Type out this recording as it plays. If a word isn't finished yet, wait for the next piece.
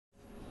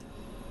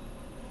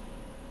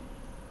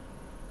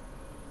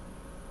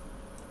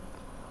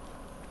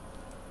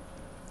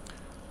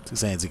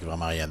Ça indique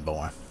vraiment rien de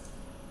bon, hein.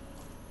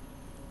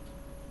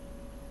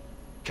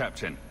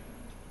 Captain.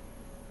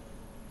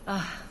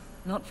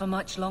 Not for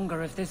much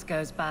longer if this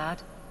goes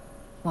bad.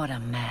 What a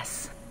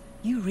mess.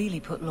 You really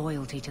put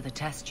loyalty to the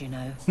test, you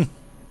know.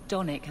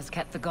 Donnick has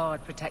kept the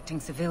guard protecting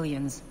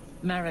civilians.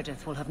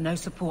 Meredith will have no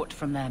support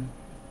from them.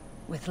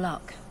 With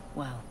luck,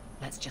 well,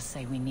 let's just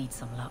say we need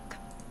some luck.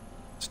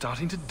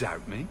 Starting to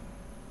doubt me?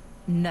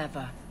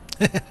 Never.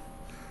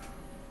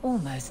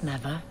 Almost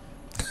never.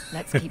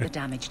 Let's keep the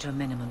damage to a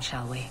minimum,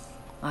 shall we?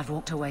 I've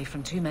walked away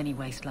from too many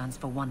wastelands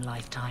for one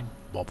lifetime.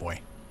 Bon point.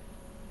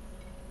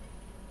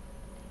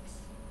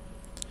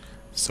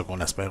 C'est ça qu'on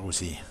espère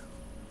aussi.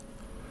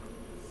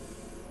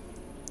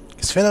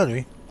 Qu'est-ce qu'il fait là,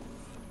 lui?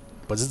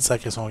 Pas dit de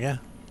sacrer son gant.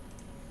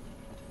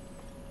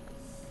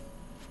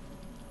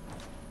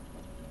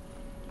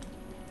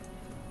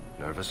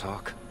 Nervous,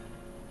 Hawke?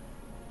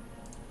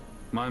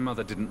 My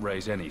mother didn't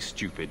raise any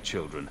stupid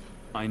children.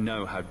 I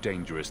know how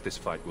dangerous this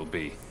fight will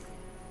be.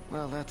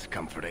 Well, that's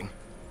comforting.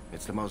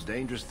 It's the most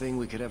dangerous thing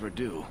we could ever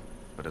do,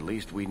 but at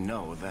least we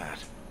know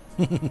that.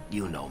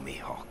 You know me,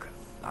 Hawke.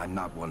 I'm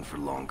not one for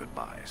long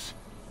goodbyes.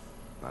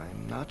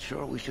 I'm not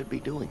sure we should be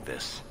doing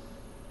this.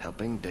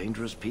 Helping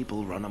dangerous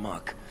people run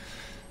amok.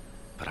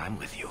 But I'm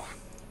with you.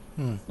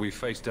 We've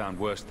faced down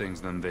worse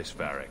things than this,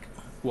 Varric.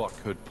 What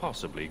could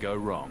possibly go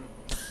wrong?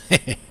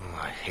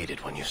 I hate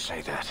it when you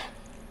say that.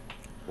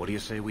 What do you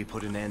say we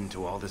put an end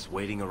to all this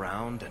waiting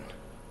around and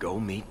go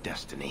meet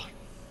destiny?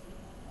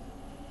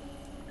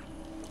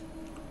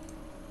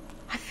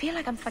 I feel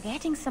like I'm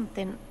forgetting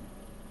something.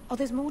 Or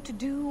there's more to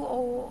do,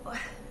 or...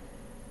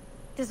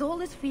 Does all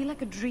this feel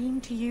like a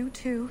dream to you,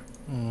 too?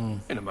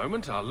 In a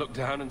moment, I'll look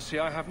down and see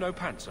I have no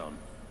pants on.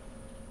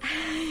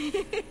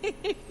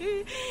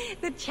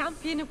 The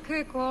champion of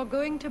Kirkwall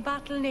going to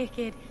battle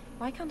naked.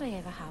 Why can't I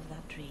ever have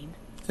that dream?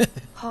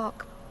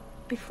 Hawke,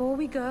 before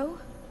we go...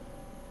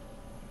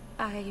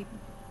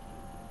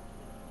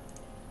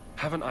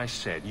 Haven't I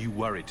said you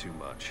worry too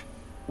much?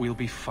 We'll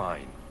be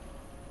fine.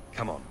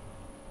 Come on.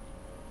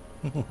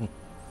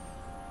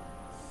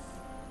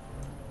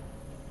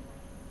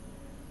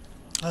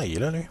 Ah, il est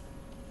là, lui.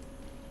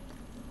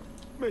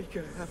 May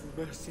God have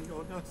mercy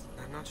on us.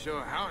 I'm not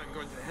sure how I'm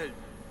going to help.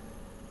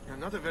 I'm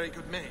not a very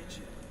good mage.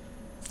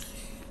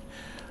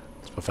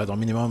 Tu peux faire ton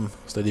minimum,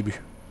 c'est le début.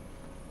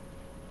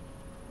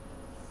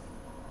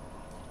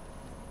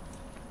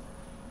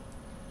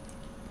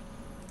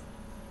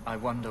 I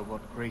wonder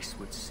what Grace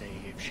would say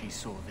if she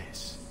saw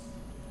this.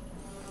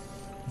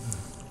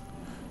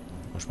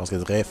 Moi, je pense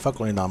qu'elle dirait fuck,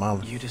 on est dans la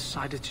merde. You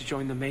decided to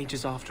join the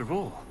mages after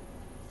all.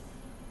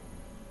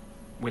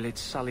 Will it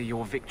sully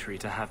your victory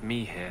to have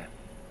me here?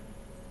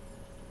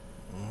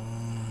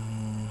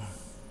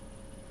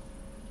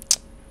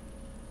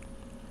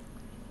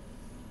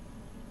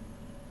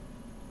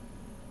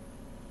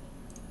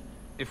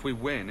 If we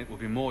win, it will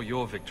be more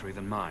your victory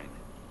than mine.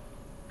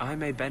 I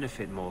may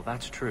benefit more,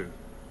 that's true.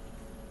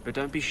 But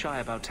don't be shy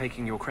about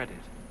taking your credit.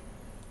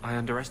 I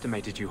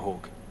underestimated you,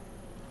 Hawke.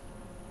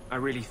 I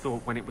really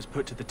thought when it was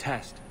put to the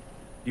test,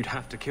 you'd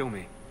have to kill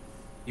me.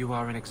 You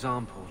are an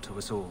example to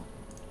us all.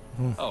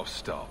 Oh,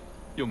 stop.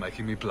 You're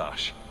making me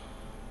blush.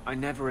 I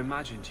never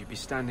imagined you'd be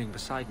standing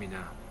beside me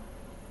now.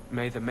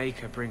 May the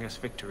Maker bring us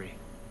victory.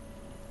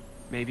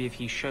 Maybe if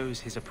he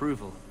shows his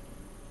approval,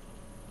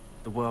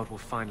 the world will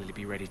finally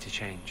be ready to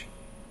change.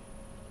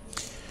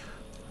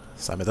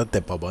 Sa méthode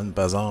n'était pas bonne,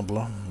 par exemple,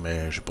 là,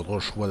 mais j'ai pas trop le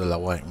choix de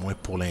l'avoir avec moi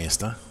pour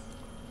l'instant.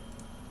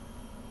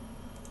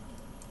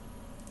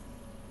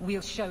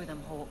 We'll show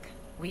them, Hawke.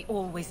 We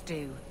always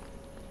do.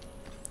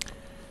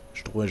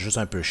 Je trouvais juste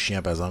un peu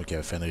chiant, par exemple, qu'ils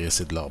avaient fait une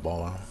réussite de leur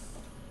bord. Hein.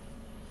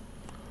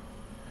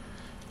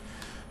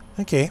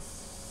 Ok.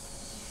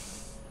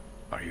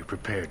 Are you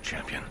prepared,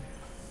 champion?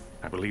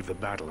 I believe the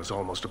battle is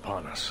almost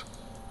upon us.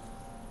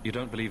 You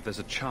don't believe there's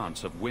a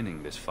chance of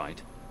winning this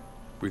fight?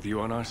 With you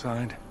on our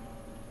side?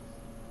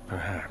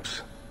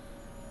 Perhaps.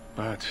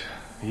 But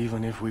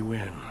even if we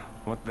win,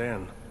 what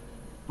then?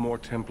 More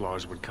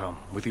Templars would come,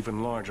 with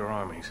even larger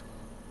armies.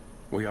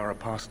 We are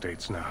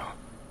apostates now.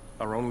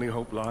 Our only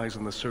hope lies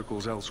in the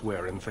circles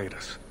elsewhere in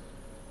Thedas.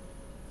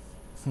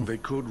 They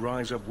could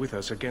rise up with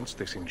us against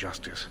this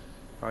injustice.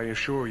 I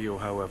assure you,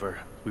 however,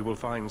 we will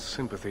find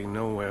sympathy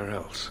nowhere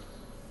else.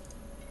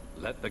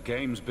 Let the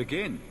games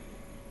begin.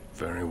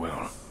 Very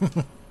well.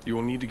 You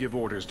will need to give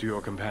orders to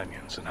your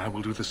companions, and I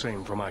will do the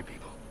same for my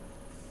people.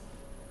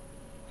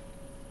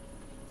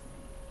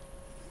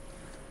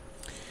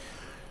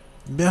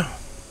 Bien.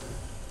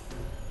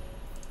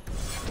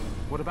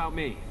 What about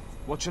me?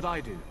 What should I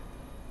do?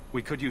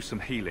 We could use some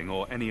healing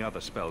or any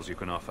other spells you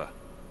can offer.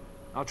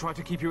 I'll try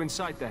to keep you in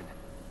sight then.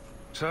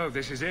 So,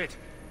 this is it.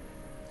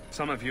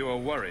 Some of you are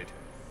worried.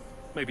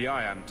 Maybe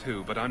I am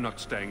too, but I'm not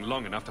staying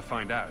long enough to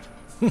find out.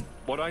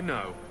 What I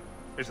know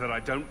is that I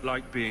don't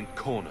like being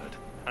cornered,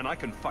 and I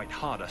can fight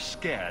harder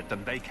scared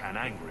than they can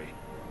angry.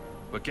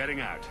 We're getting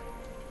out,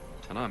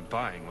 and I'm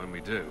buying when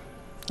we do.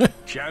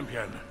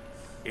 Champion,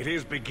 it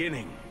is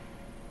beginning.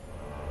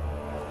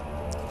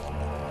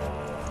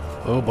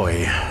 Oh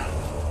boy.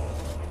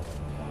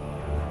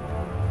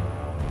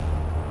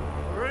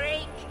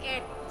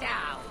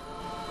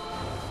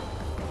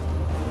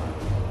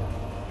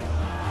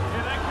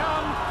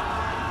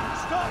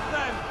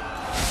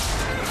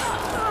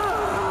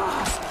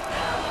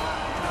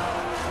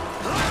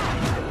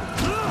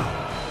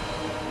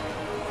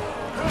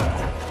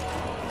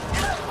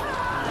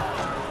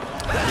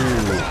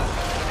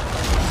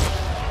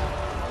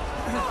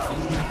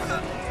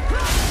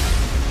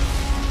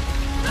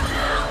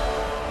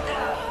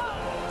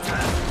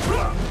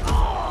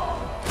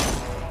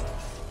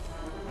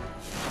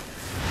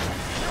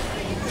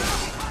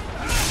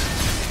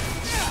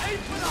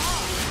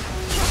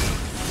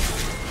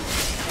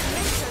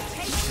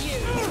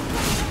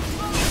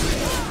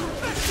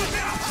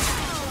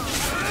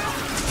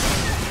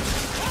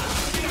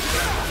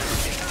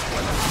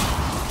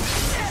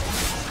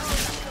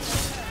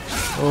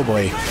 Oh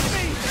boy.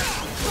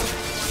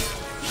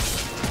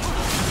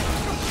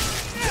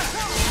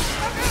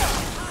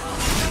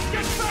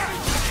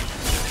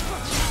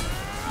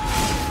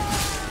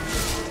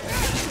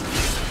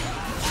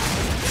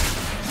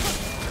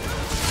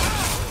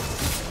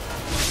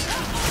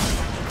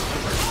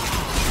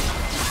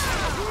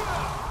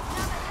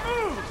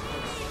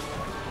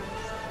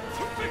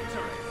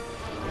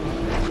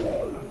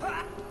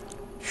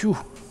 Phew.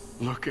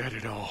 Look at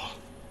it all.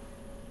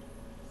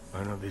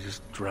 I know they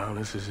just drown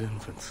us as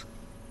infants.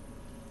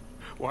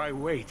 Why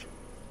wait?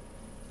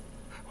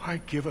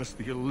 Why give us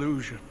the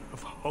illusion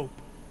of hope?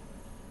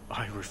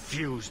 I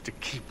refuse to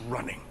keep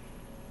running.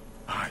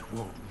 I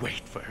won't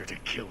wait for her to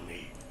kill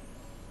me.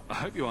 I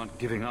hope you aren't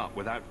giving up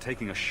without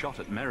taking a shot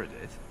at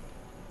Meredith.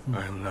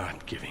 I'm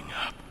not giving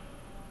up.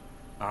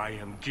 I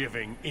am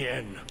giving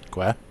in.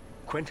 Quoi?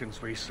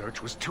 Quentin's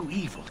research was too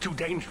evil, too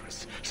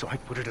dangerous, so I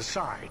put it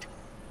aside.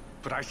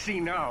 But I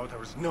see now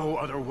there is no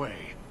other way.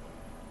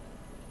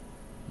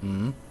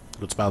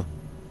 Good spell.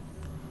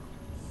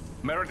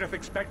 Meredith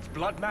expects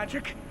blood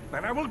magic,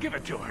 then I will give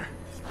it to her.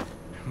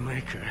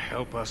 Make her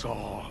help us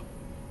all.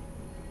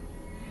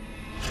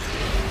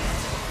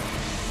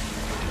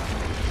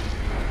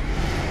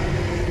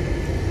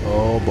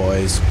 Oh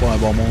boy, c'est pas un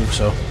bon move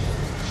ça.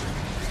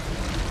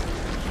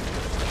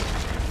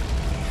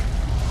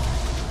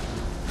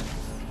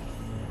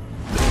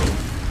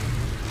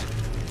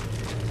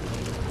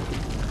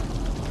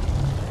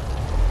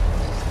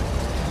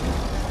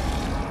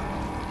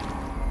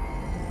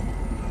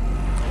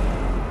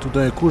 Tout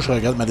d'un coup, je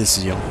regrette ma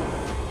décision.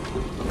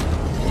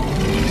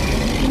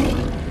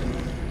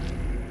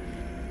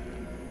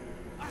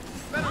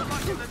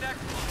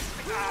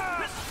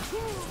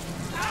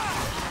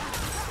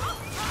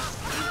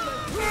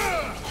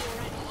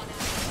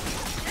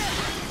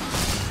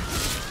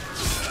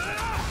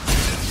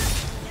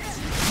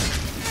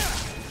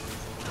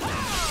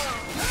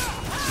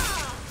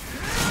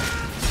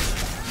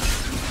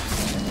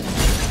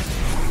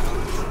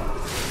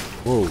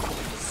 Wow.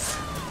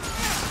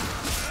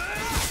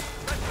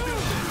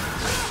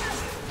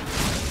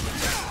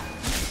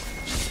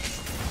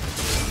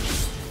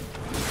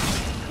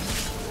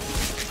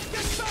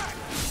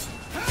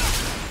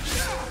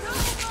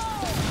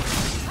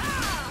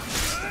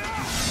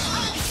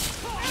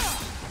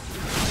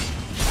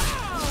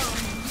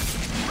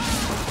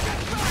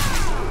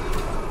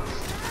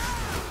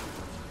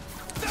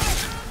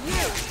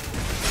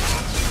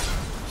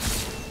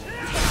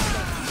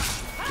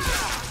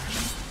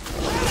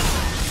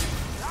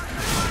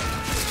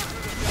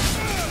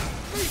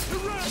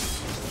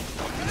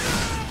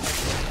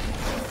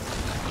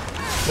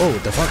 Oh,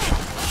 what the fuck?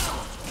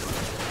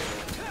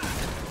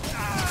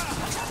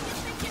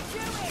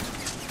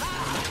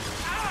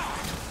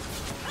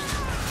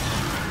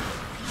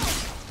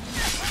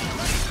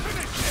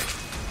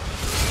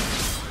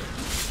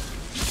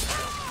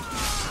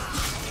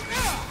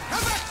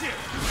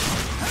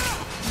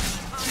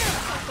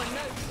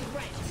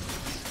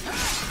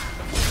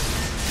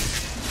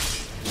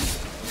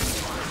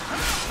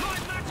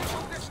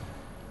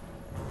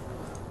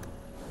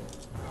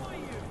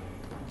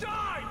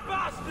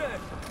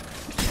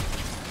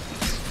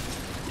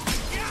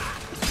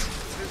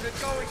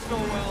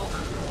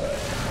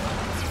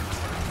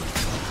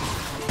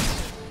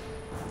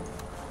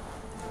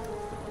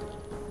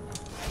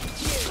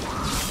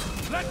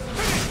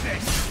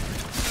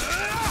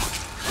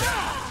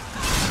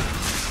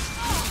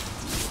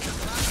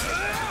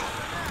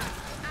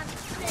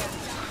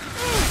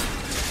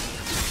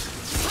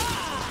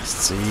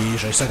 Si,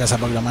 j'ai ça quand ça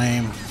bug de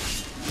même.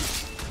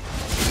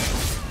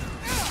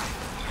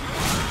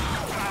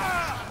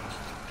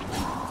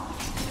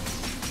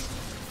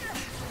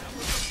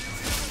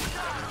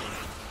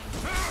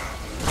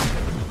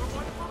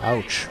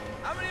 Ouch.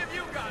 How many of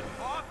you got,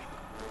 Hawke?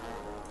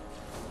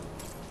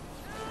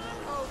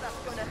 Oh, that's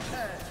gonna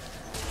hurt.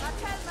 I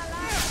tell my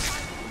life.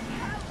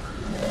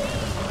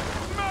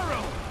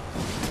 Merrill!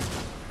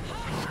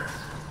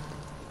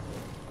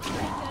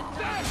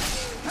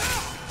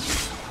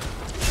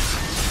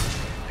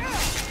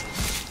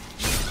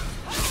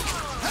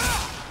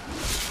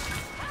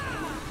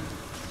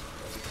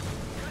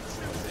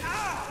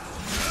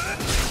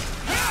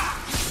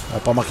 On a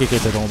pas remarqué qu'elle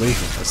était tombée.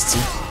 Asti.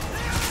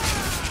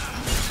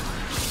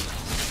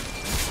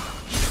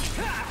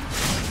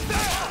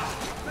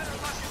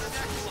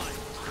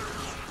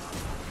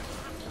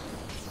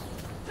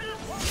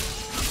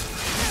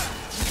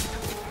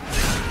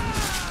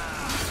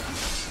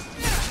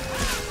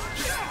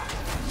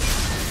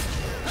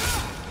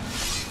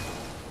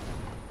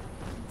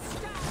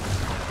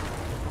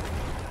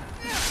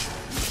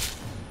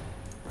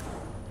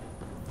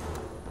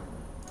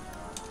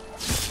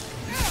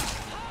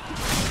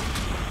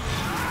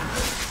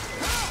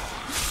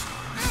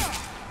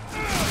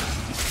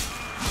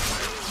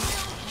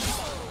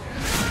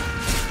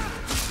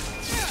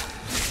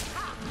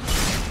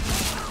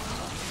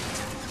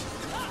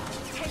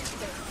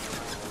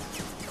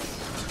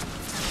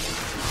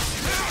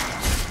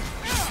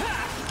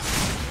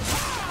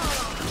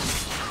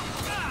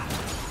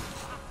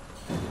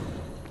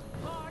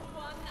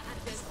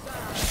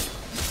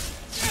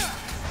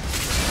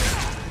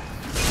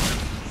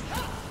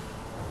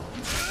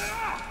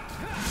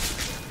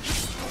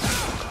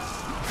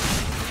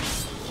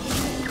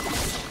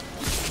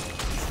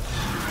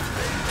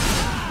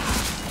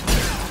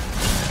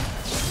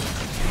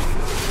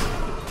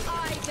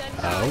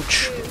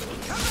 Ouch.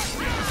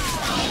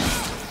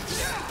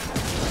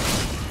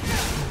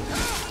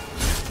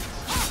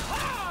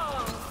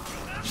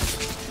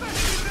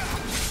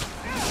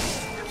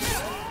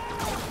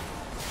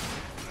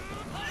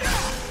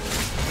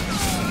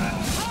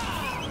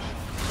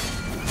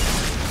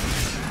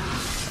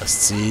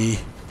 Asti.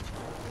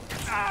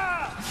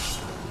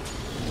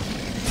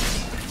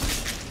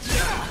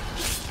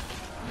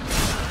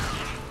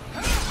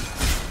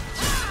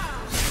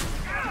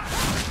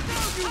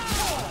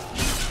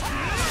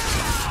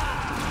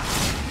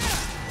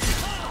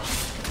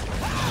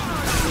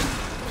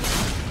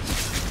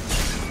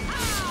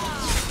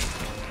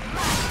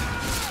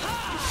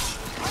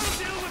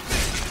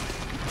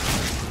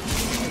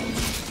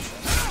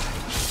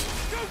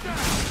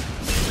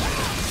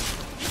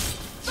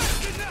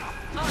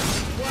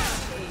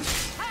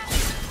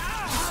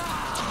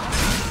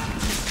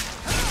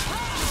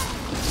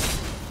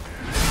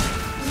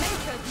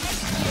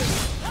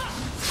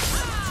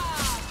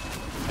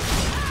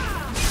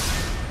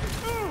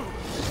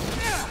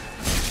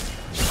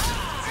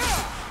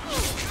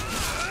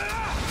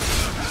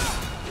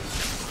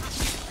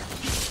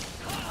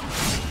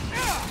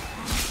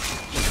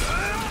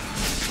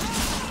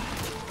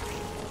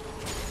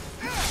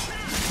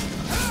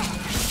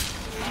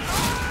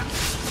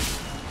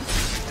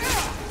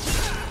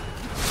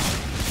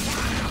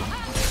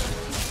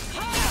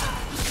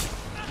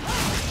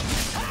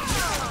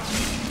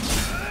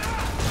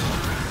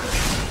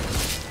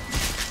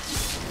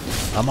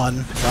 Come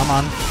on, come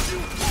on.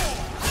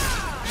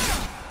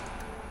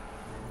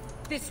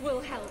 This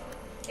will help.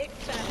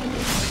 It's better.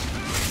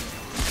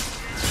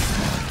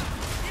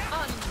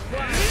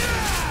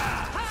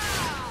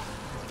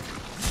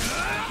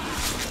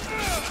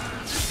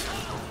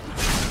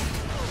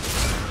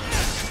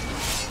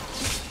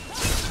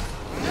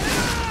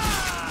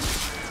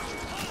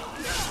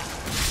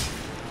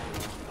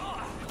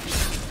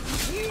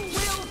 You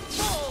will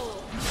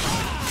fall.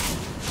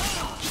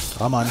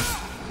 Come on.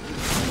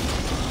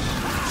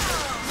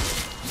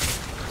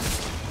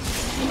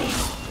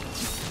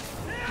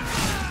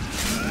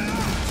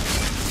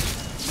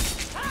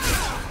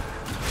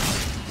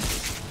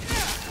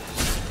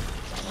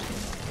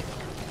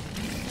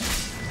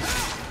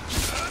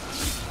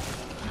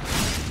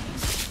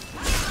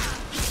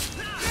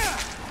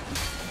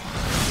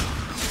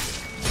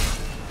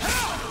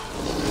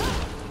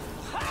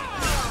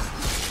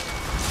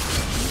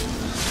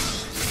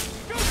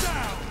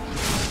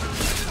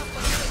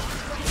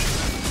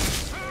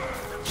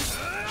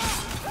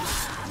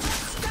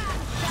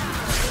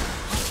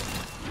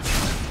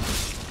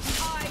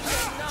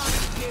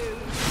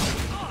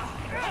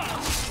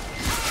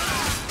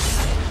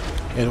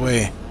 Get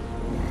away.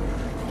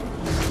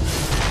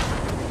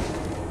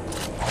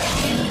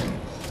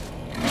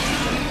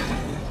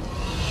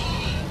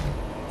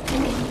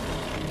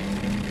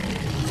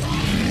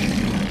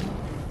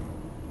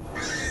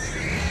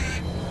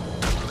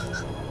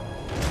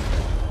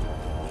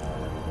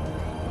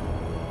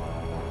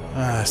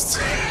 Ah, c'est...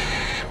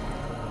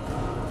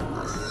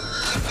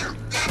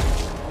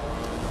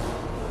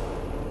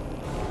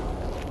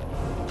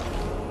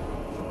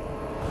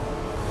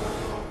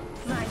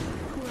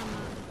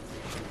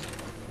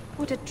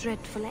 What a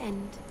dreadful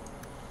end.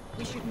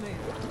 We should move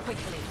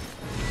quickly.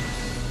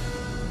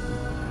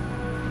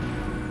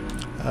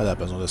 Elle a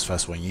besoin de se faire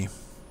soigner.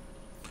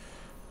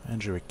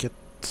 Injury kit,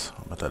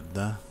 on va mettre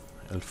là-dedans.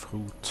 Elf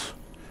fruit.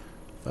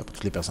 Faire pour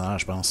tous les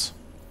personnages, je pense.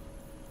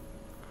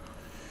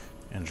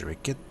 Injury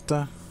kit.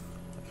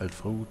 Elf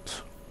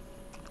fruit.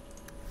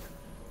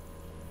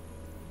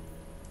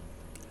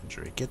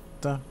 Injury kit.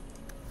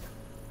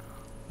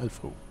 Elf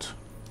fruit.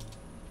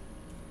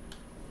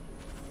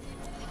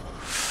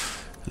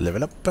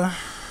 Level up.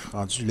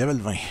 Rendu level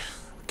 20.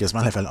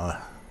 Quasiment level 1.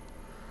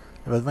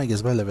 Level 20,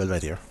 quasiment level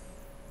 21.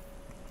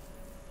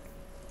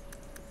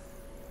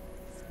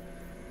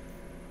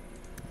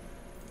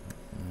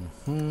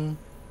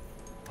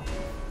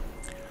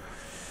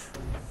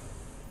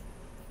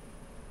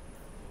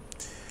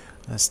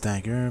 La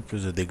stagger,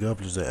 plus de dégâts,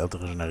 plus de health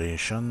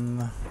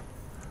regeneration.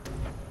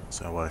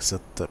 Ça va avoir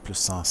 7, plus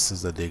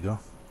 106 de dégâts.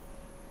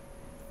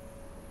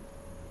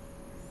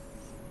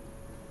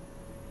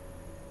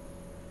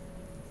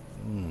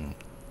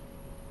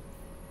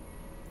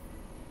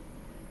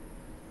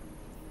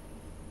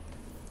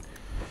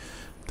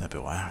 C'est un peu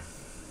ouais.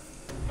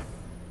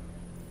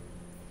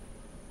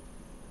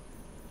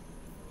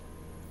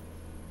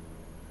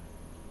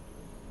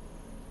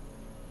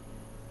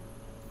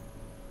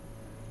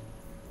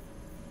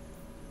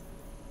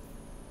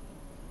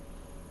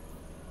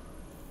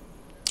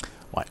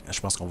 Ouais, je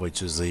pense qu'on va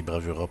utiliser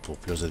Bravura pour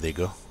plus de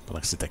dégâts pendant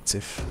que c'est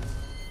actif.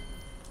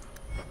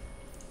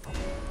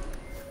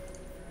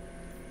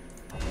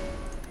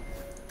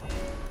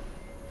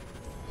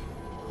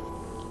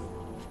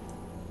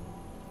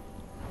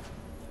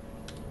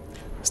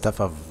 Staff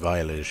of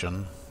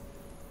Violation.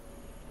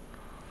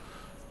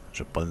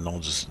 J'ai pas le nom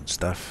du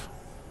staff.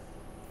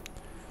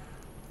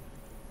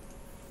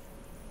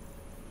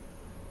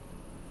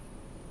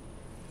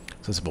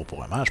 Ça c'est bon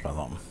pour un mage par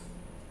exemple.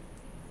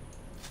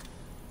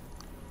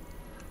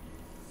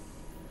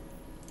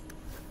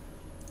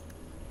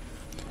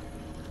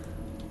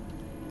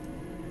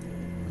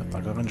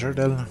 danger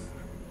d'elle.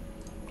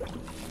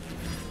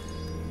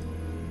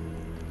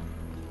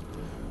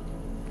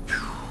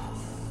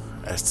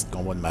 Est-ce que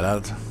combat de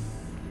malade?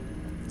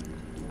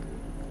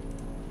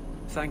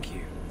 Thank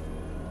you.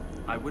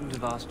 I wouldn't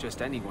have asked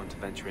just anyone to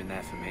venture in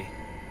there for me.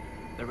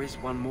 There is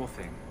one more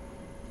thing,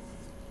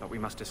 but we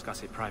must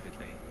discuss it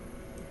privately.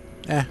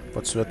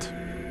 Pas de suite.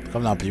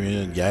 Comme dans le plein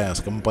milieu d'une guerre,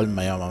 c'est comme pas le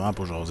meilleur moment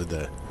pour jaser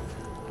de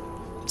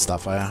cette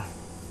affaire.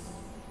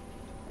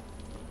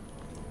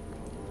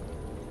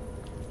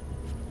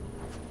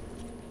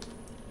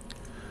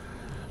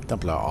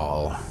 Templar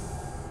Hall.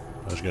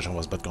 Là, je gâche, on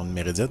va se battre contre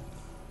Meredith.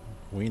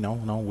 Oui, non,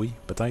 non, oui,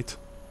 peut-être.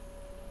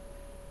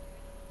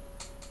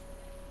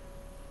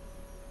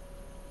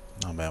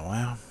 Non, ben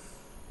ouais.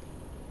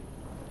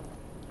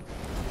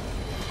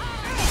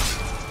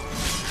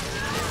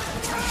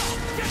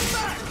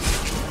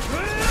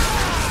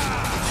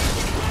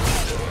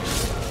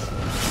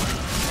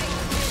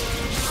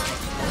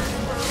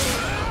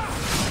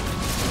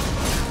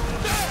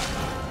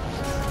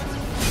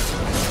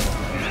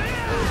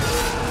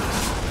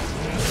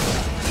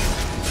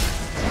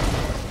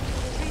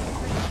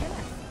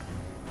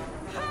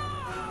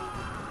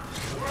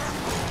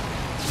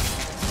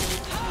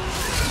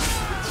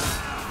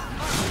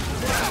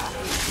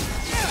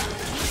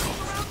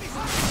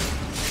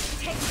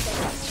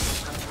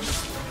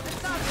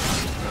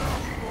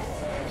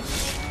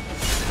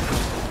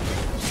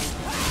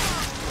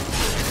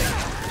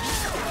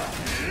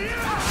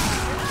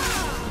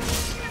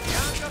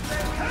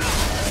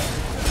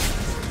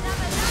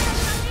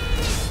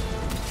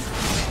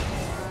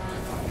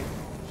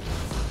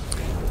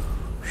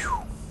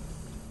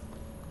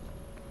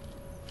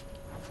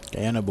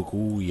 Il y en a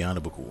beaucoup, il y en a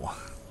beaucoup.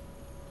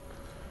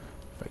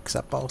 Fait que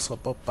ça passera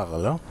pas par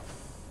là.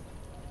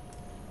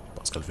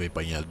 Parce que le feu est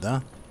pogné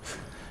là-dedans.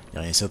 Il n'y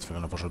a rien ici, fait qu'on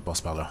n'a pas le choix de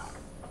passer par là.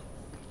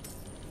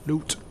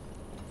 Loot.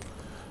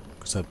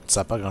 Ça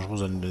n'a pas grand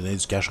chose de donner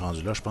du cash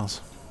rendu là, je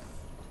pense.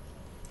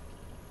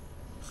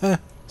 Hein?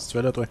 Si tu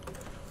es là, toi.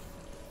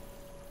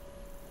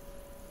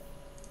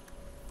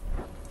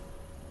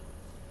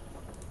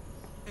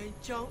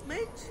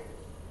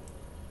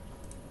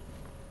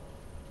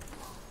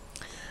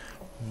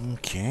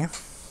 Ok.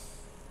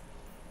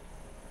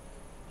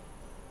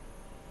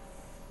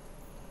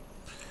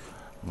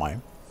 Ouais.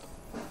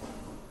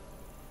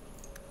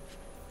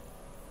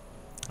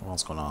 On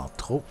pense qu'on a en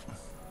trop.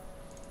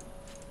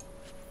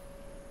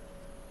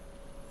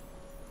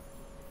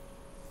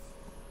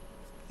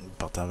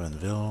 Portable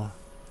Anvil.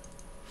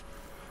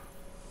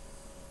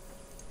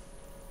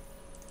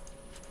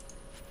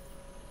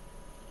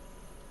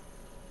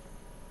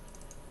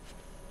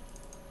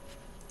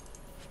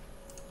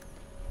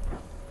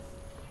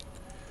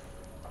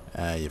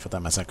 Il a fait un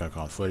massacre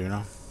encore une fois, lui,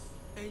 là.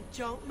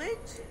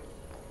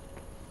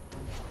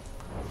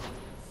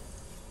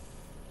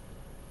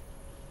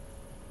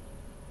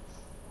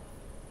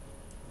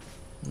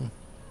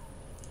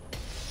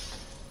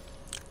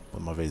 Pas de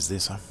mauvaise idée,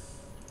 ça.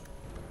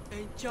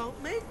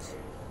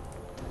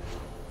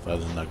 Faire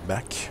du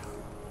knockback.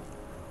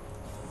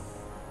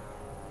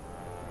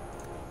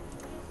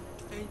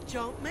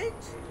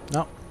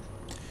 Non.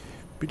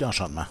 Plus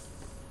d'enchantement.